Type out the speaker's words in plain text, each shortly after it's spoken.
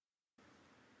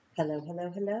Hello, hello,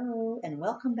 hello, and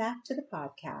welcome back to the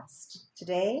podcast.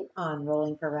 Today on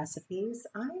Rolling for Recipes,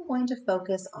 I'm going to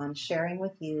focus on sharing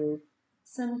with you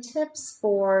some tips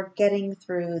for getting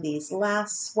through these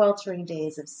last sweltering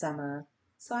days of summer.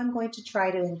 So I'm going to try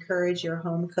to encourage your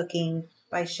home cooking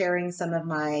by sharing some of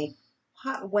my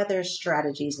hot weather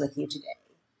strategies with you today.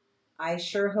 I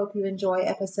sure hope you enjoy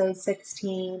episode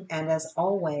 16, and as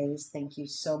always, thank you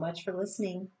so much for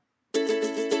listening.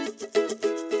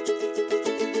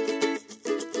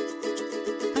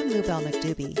 I'm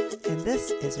Lubelle and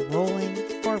this is Rolling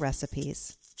for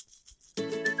Recipes.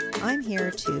 I'm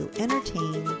here to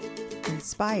entertain,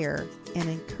 inspire, and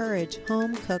encourage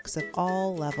home cooks of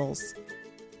all levels.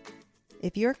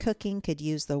 If your cooking could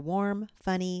use the warm,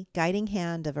 funny, guiding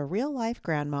hand of a real-life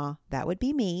grandma, that would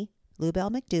be me, Lubelle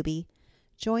McDoobie.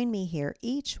 Join me here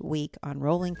each week on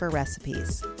Rolling for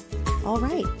Recipes. All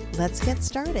right, let's get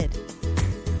started.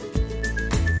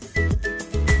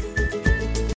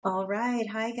 All right.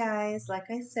 Hi, guys. Like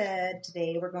I said,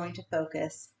 today we're going to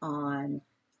focus on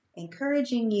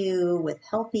encouraging you with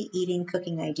healthy eating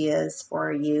cooking ideas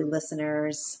for you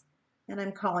listeners. And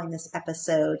I'm calling this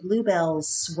episode Lubelle's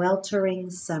Sweltering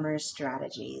Summer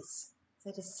Strategies.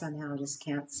 I somehow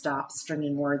can't stop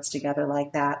stringing words together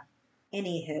like that.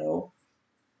 Anywho,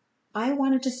 I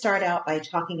wanted to start out by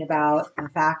talking about the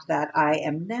fact that I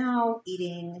am now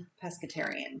eating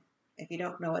pescatarian. If you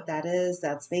don't know what that is,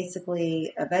 that's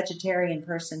basically a vegetarian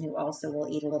person who also will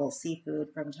eat a little seafood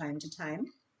from time to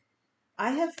time.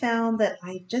 I have found that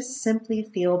I just simply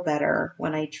feel better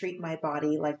when I treat my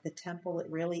body like the temple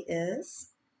it really is.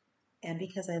 And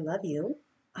because I love you,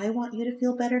 I want you to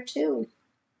feel better too.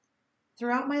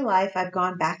 Throughout my life, I've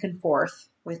gone back and forth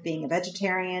with being a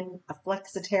vegetarian, a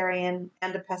flexitarian,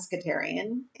 and a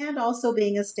pescatarian, and also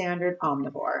being a standard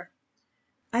omnivore.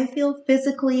 I feel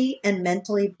physically and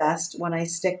mentally best when I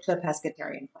stick to a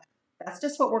pescatarian plan. That's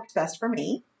just what works best for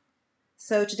me.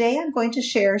 So today I'm going to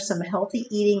share some healthy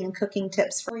eating and cooking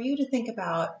tips for you to think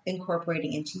about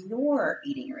incorporating into your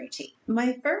eating routine.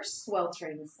 My first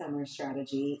sweltering summer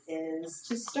strategy is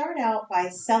to start out by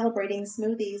celebrating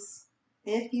smoothies.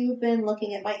 If you've been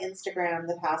looking at my Instagram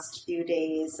the past few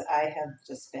days, I have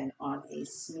just been on a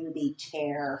smoothie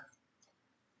tear.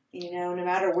 You know, no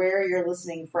matter where you're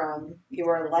listening from, you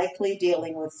are likely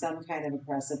dealing with some kind of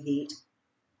oppressive heat.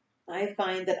 I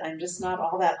find that I'm just not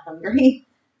all that hungry,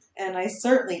 and I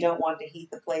certainly don't want to heat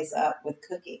the place up with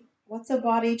cooking. What's a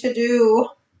body to do?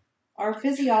 Our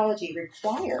physiology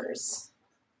requires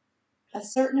a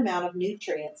certain amount of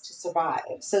nutrients to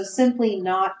survive, so simply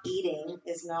not eating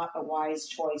is not a wise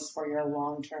choice for your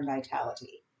long-term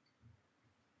vitality.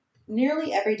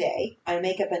 Nearly every day, I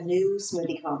make up a new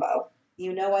smoothie combo.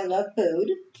 You know I love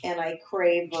food, and I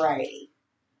crave variety.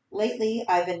 Lately,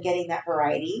 I've been getting that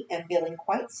variety and feeling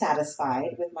quite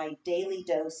satisfied with my daily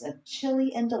dose of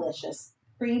chilly and delicious,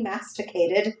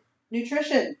 pre-masticated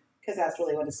nutrition, because that's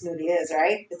really what a smoothie is,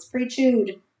 right? It's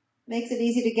pre-chewed. Makes it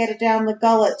easy to get it down the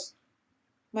gullet.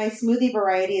 My smoothie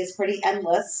variety is pretty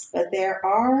endless, but there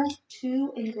are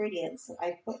two ingredients that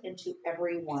I put into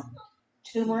every one: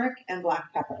 turmeric and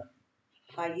black pepper.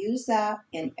 I use that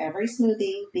in every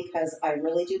smoothie because I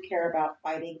really do care about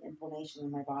fighting inflammation in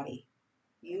my body.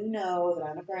 You know that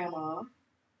I'm a grandma.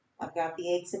 I've got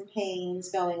the aches and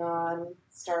pains going on,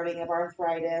 starting of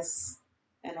arthritis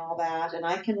and all that, and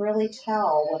I can really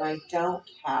tell when I don't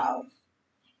have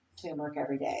turmeric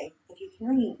every day. If you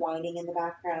hear any whining in the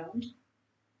background,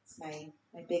 it's my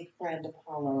big friend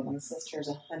Apollo. My sister's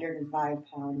a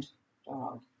 105-pound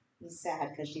dog. He's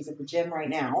sad because she's at the gym right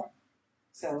now.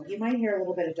 So you might hear a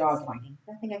little bit of dog whining.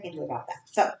 Nothing I can do about that.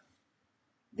 So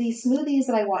the smoothies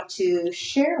that I want to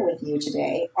share with you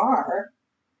today are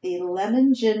the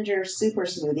Lemon Ginger Super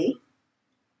Smoothie,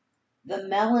 the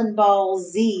Melon Ball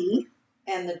Z,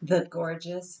 and the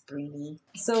Gorgeous Greenie.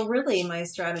 So really my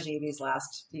strategy these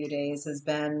last few days has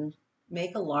been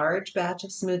make a large batch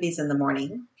of smoothies in the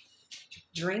morning,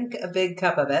 drink a big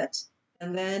cup of it,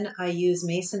 and then I use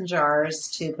mason jars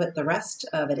to put the rest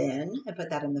of it in and put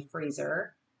that in the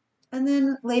freezer. And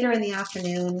then later in the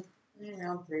afternoon,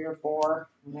 around 3 or 4,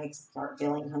 when I start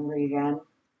feeling hungry again,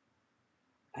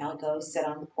 I'll go sit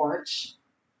on the porch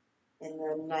in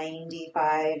the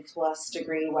 95 plus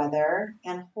degree weather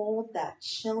and hold that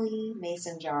chilly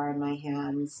mason jar in my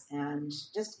hands and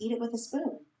just eat it with a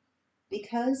spoon.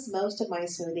 Because most of my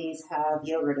smoothies have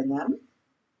yogurt in them,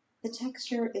 the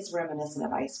texture is reminiscent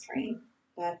of ice cream,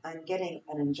 but I'm getting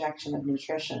an injection of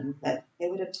nutrition that it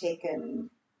would have taken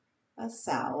a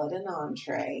salad, an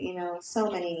entree, so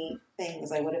many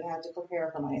things I would have had to prepare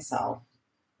for myself,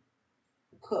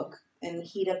 cook and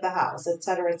heat up the house,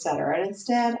 etc., etc. And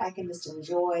instead, I can just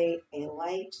enjoy a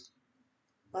light,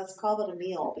 let's call it a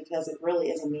meal because it really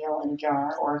is a meal in a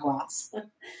jar or a glass,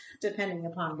 depending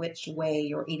upon which way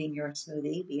you're eating your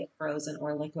smoothie, be it frozen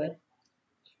or liquid,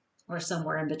 or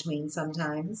somewhere in between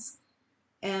sometimes.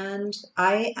 And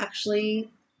I actually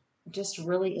just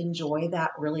really enjoy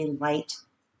that really light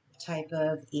type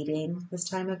of eating this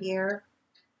time of year.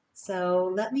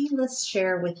 So let's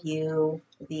share with you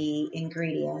the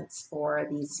ingredients for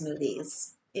these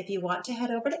smoothies. If you want to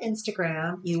head over to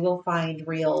Instagram, you will find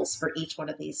reels for each one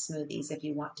of these smoothies if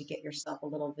you want to get yourself a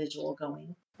little visual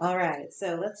going. All right,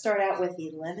 so let's start out with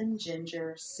the lemon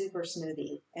ginger super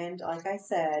smoothie. And like I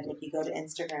said, if you go to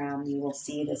Instagram, you will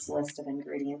see this list of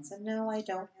ingredients. And no, I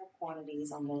don't have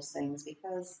quantities on those things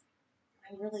because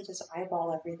I really just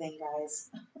eyeball everything, guys.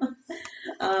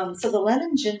 So the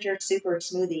lemon ginger super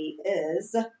smoothie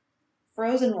is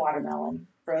frozen watermelon,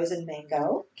 frozen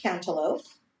mango, cantaloupe,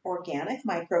 organic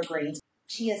microgreens,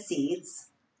 chia seeds,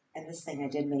 and this thing I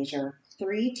did measure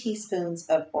 3 teaspoons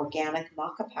of organic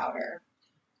maca powder.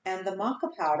 And the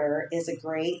maca powder is a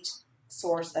great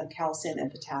source of calcium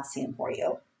and potassium for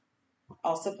you.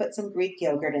 Also put some Greek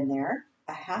yogurt in there,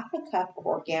 a half a cup of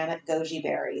organic goji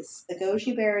berries. The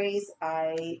goji berries,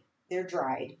 they're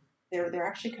dried. They're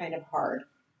actually kind of hard.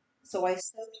 So I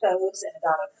soaked those in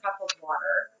about a cup of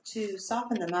water to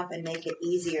soften them up and make it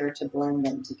easier to blend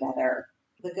them together.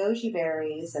 The goji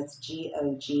berries, that's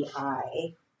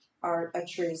GOGI, are a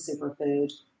true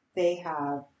superfood. They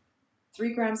have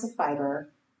 3 grams of fiber,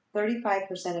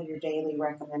 35% of your daily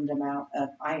recommended amount of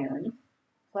iron,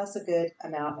 plus a good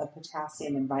amount of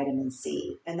potassium and vitamin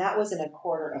C. And that was in a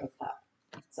quarter of a cup.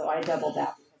 So I doubled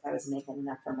that because I was making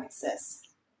enough for my sis.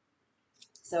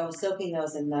 So soaking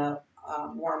those in the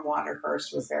warm water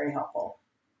first was very helpful.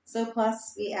 So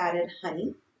plus we added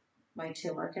honey, my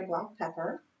turmeric and black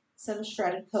pepper, some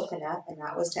shredded coconut, and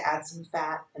that was to add some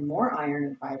fat and more iron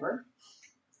and fiber.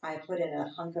 I put in a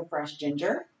hunk of fresh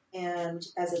ginger. And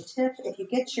as a tip, if you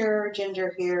get your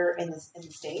ginger here in the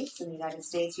States, in the United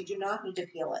States, you do not need to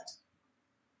peel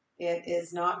it. It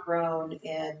is not grown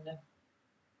in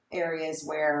areas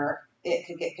where it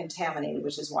could get contaminated,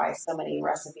 which is why so many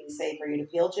recipes say for you to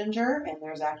peel ginger, and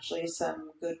there's actually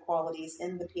some good qualities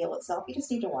in the peel itself. You just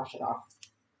need to wash it off.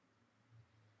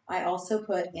 I also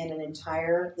put in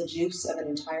the juice of an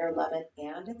entire lemon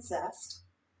and its zest.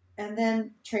 And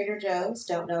then Trader Joe's,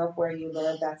 don't know if where you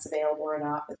live that's available or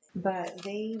not, but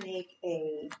they make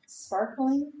a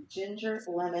sparkling ginger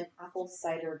lemon apple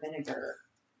cider vinegar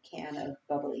can of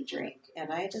bubbly drink.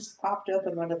 And I just popped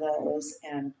open one of those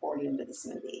and poured it into the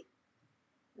smoothie.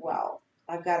 Well,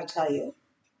 I've got to tell you,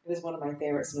 it was one of my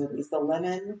favorite smoothies. The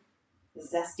lemon, the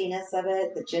zestiness of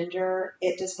it, the ginger,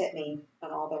 it just hit me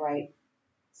on all the right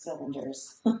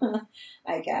cylinders,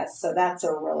 I guess. So that's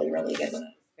a really, really good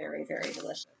one. Very, very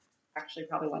delicious. Actually,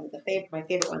 probably one of my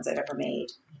favorite ones I've ever made.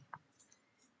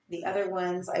 The other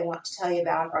ones I want to tell you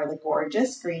about are the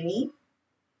Gorgeous Greenie.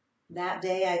 That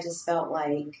day, I just felt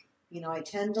like, I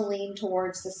tend to lean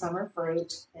towards the summer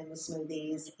fruit in the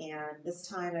smoothies, and this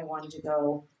time I wanted to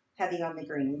go heavy on the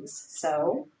greens.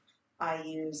 So I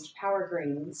used Power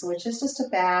Greens, which is just a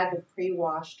bag of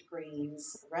pre-washed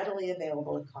greens readily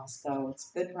available at Costco.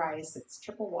 It's good price. It's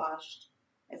triple washed.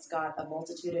 It's got a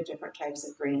multitude of different types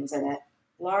of greens in it.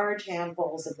 Large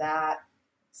handfuls of that,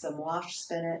 some washed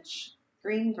spinach,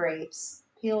 green grapes,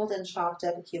 peeled and chopped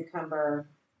up a cucumber,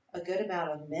 a good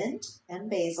amount of mint and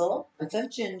basil, some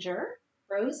ginger,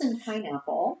 frozen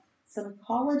pineapple, some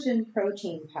collagen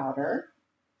protein powder,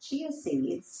 chia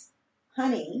seeds,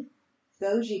 honey,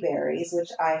 goji berries, which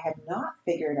I had not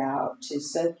figured out to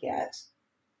soak yet,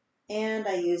 and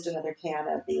I used another can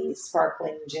of the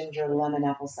sparkling ginger lemon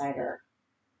apple cider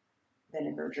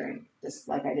vinegar drink, just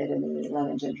like I did in the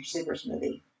lemon ginger super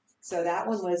smoothie. So that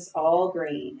one was all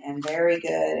green and very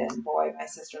good. And boy, my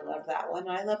sister loved that one.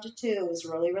 I loved it too. It was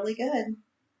really, really good.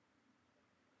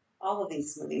 All of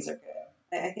these smoothies are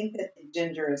good. I think that the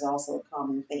ginger is also a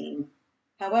common theme.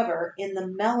 However, in the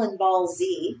Melon Ball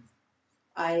Z,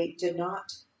 I did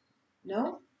not.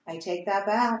 No, I take that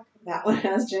back. That one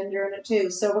has ginger in it too.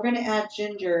 So we're going to add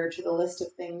ginger to the list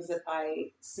of things that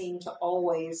I seem to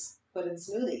always put in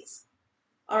smoothies.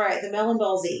 All right, the Melon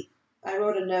Ball Z. I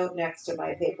wrote a note next to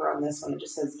my paper on this one. It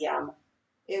just says yum.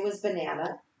 It was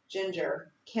banana,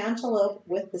 ginger, cantaloupe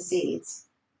with the seeds,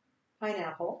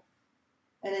 pineapple,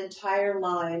 an entire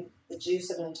lime, the juice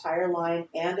of an entire lime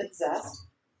and its zest,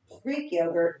 Greek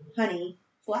yogurt, honey,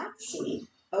 flaxseed,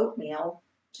 oatmeal,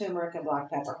 turmeric, and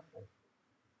black pepper.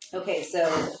 Okay,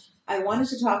 so I wanted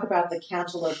to talk about the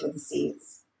cantaloupe with the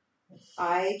seeds.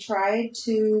 I tried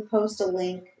to post a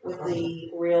link with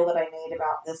the reel that I made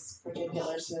about this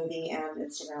particular smoothie, and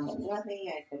Instagram wouldn't let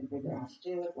me. I couldn't figure out how to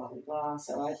do it, blah, blah, blah.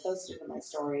 So I posted it in my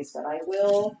stories, but I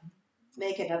will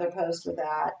make another post with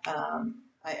that.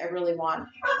 I really want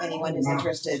anyone who's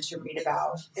interested to read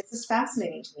about. It's just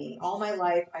fascinating to me. All my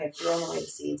life, I have thrown away the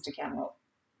seeds to cantaloupe,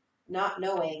 not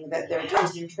knowing that they're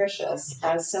just as nutritious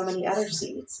as so many other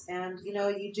seeds. And,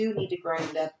 you do need to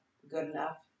grind up good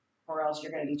enough, or else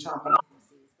you're going to be chomping on the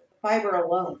seeds. But the fiber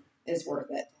alone is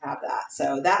worth it to have that.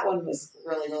 So that one was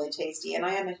really, really tasty. And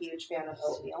I am a huge fan of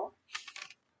oatmeal.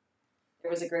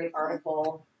 There was a great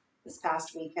article this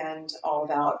past weekend all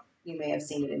about, you may have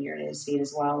seen it in your newsfeed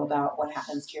as well, about what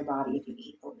happens to your body if you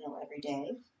eat oatmeal every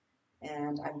day.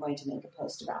 And I'm going to make a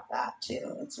post about that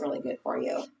too. It's really good for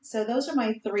you. So those are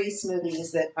my 3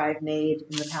 smoothies that I've made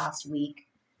in the past week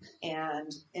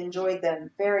and enjoyed them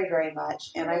very, very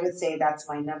much. And I would say that's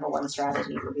my number one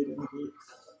strategy for beating the heat.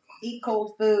 Eat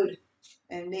cold food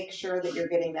and make sure that you're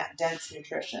getting that dense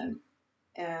nutrition.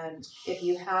 And if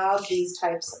you have these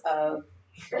types of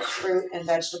fruit and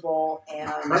vegetable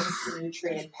and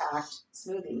nutrient-packed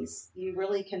smoothies, you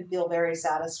really can feel very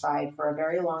satisfied for a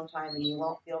very long time, and you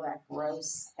won't feel that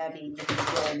gross, heavy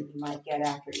feeling that you might get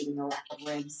after eating a rack of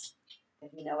ribs,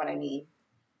 if you know what I mean.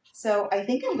 So I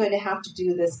think I'm going to have to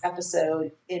do this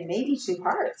episode in maybe 2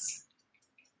 parts.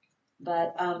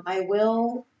 But I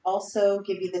will also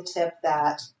give you the tip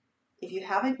that if you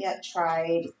haven't yet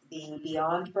tried the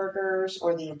Beyond Burgers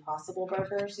or the Impossible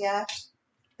Burgers yet,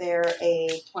 they're a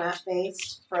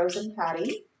plant-based frozen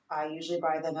patty. I usually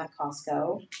buy them at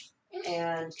Costco.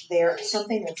 And they're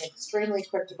something that's extremely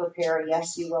quick to prepare.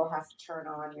 Yes, you will have to turn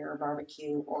on your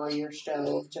barbecue or your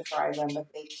stove to fry them, but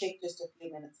they take just a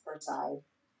few minutes per side.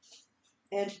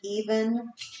 And even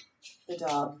the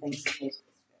dog thinks that they taste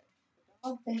good. The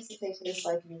dog thinks that they taste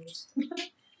like meat,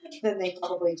 then they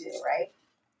probably do, right?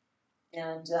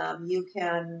 And you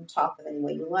can top them any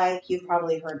way you like. You've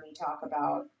probably heard me talk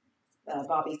about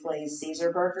Bobby Flay's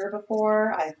Caesar burger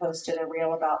before. I posted a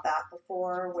reel about that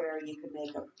before, where you could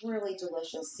make a really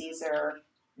delicious Caesar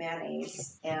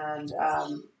mayonnaise and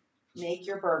make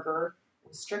your burger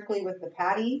strictly with the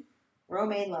patty,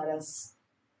 romaine lettuce,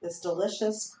 this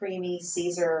delicious creamy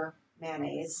Caesar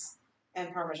mayonnaise,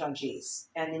 and Parmesan cheese.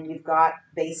 And then you've got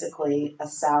basically a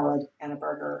salad and a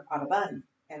burger on a bun,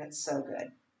 and it's so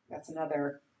good. That's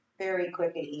another very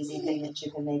quick and easy thing that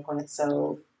you can make when it's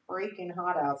so freaking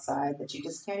hot outside that you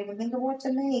just can't even think of what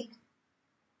to make.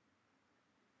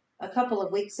 A couple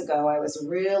of weeks ago, I was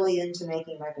really into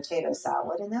making my potato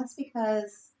salad, and that's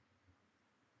because,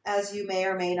 as you may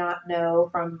or may not know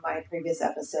from my previous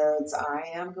episodes, I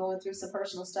am going through some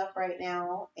personal stuff right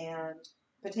now, and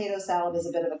potato salad is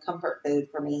a bit of a comfort food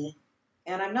for me,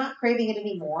 and I'm not craving it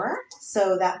anymore,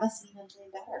 so that must mean I'm doing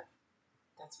better.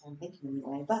 That's what I'm thinking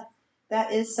anyway, but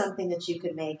that is something that you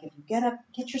could make if you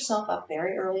get yourself up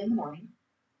very early in the morning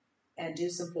and do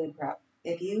some food prep.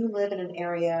 If you live in an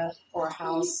area or a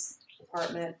house,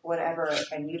 apartment, whatever,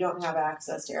 and you don't have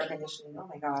access to air conditioning, oh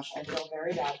my gosh, I feel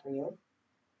very bad for you.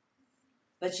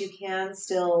 But you can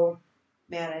still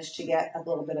manage to get a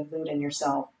little bit of food in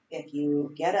yourself if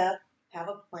you get up, have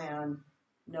a plan,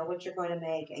 know what you're going to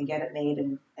make, and get it made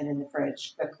and in the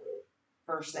fridge quickly,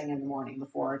 first thing in the morning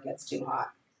before it gets too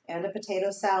hot. And a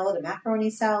potato salad, a macaroni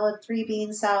salad, 3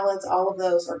 bean salads, all of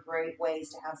those are great ways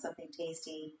to have something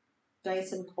tasty,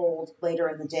 nice and cold later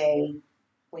in the day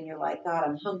when you're like, God,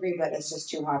 I'm hungry, but it's just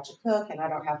too hot to cook, and I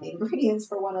don't have the ingredients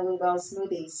for one of Lubelle's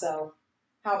smoothies. So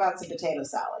how about some potato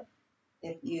salad?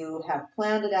 If you have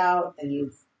planned it out and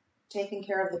you've taken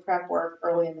care of the prep work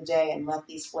early in the day and let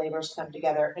these flavors come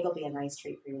together, it'll be a nice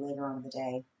treat for you later on in the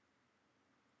day.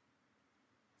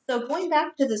 So going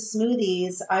back to the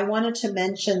smoothies, I wanted to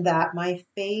mention that my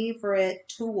favorite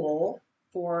tool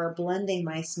for blending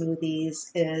my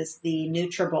smoothies is the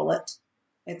NutriBullet.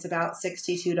 It's about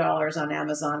 $62 on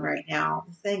Amazon right now.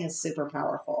 The thing is super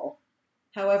powerful.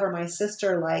 However, my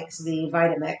sister likes the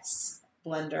Vitamix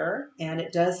blender, and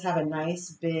it does have a nice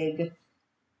big,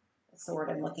 what's the word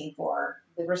I'm looking for?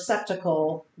 The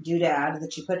receptacle doodad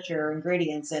that you put your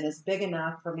ingredients in is big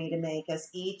enough for me to make us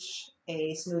each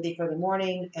a smoothie for the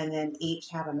morning and then each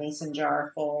have a mason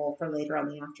jar full for later on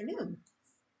the afternoon.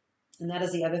 And that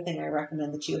is the other thing I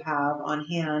recommend that you have on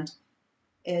hand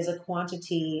is a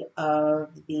quantity of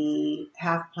the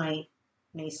half pint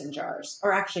mason jars.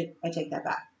 Or actually, I take that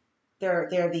back. They're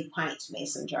the pint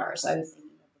mason jars. I was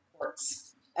thinking of the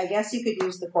quarts. I guess you could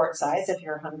use the quart size if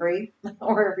you're hungry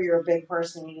or if you're a big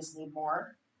person and you just need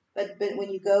more. But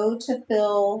when you go to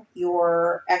fill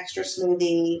your extra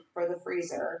smoothie for the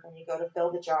freezer, when you go to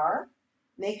fill the jar,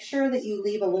 make sure that you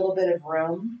leave a little bit of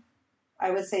room I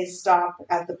would say stop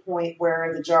at the point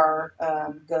where the jar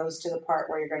goes to the part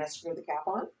where you're going to screw the cap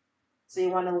on. So you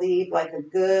want to leave like a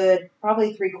good,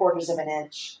 probably 3/4 of an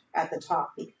inch at the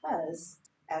top, because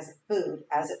as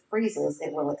it freezes,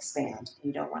 it will expand.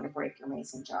 You don't want to break your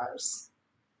mason jars.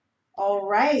 All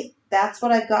right, that's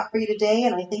what I've got for you today,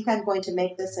 and I think I'm going to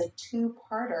make this a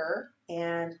two-parter.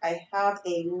 And I have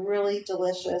a really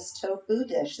delicious tofu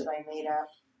dish that I made up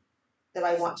that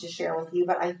I want to share with you,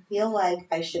 but I feel like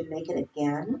I should make it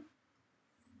again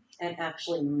and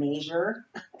actually measure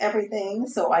everything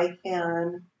so I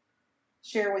can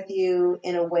share with you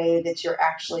in a way that you're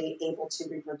actually able to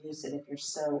reproduce it if you're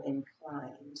so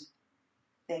inclined.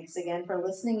 Thanks again for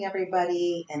listening,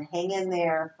 everybody, and hang in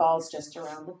there. Fall's just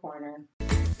around the corner.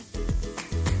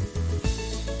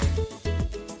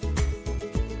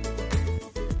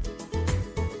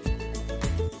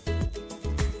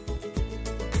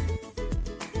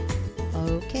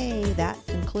 Okay, that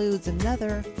concludes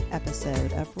another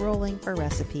episode of Rolling for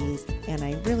Recipes, and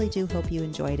I really do hope you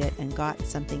enjoyed it and got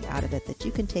something out of it that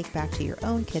you can take back to your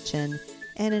own kitchen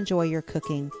and enjoy your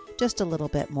cooking just a little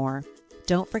bit more.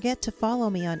 Don't forget to follow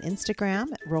me on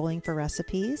Instagram at Rolling for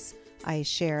Recipes. I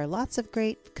share lots of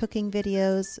great cooking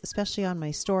videos, especially on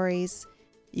my stories.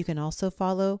 You can also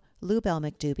follow Lubelle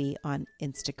McDoobie on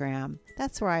Instagram.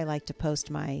 That's where I like to post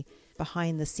my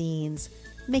behind the scenes,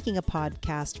 making a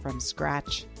podcast from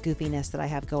scratch goofiness that I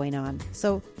have going on.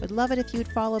 So would love it if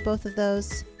you'd follow both of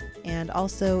those, and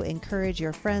also encourage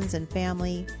your friends and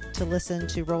family to listen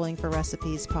to Rolling for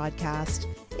Recipes podcast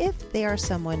if they are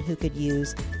someone who could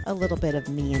use a little bit of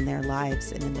me in their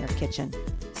lives and in their kitchen.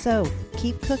 So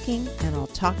keep cooking, and I'll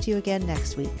talk to you again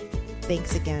next week.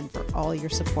 Thanks again for all your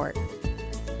support.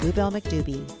 Lubelle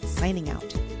McDoobie signing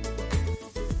out.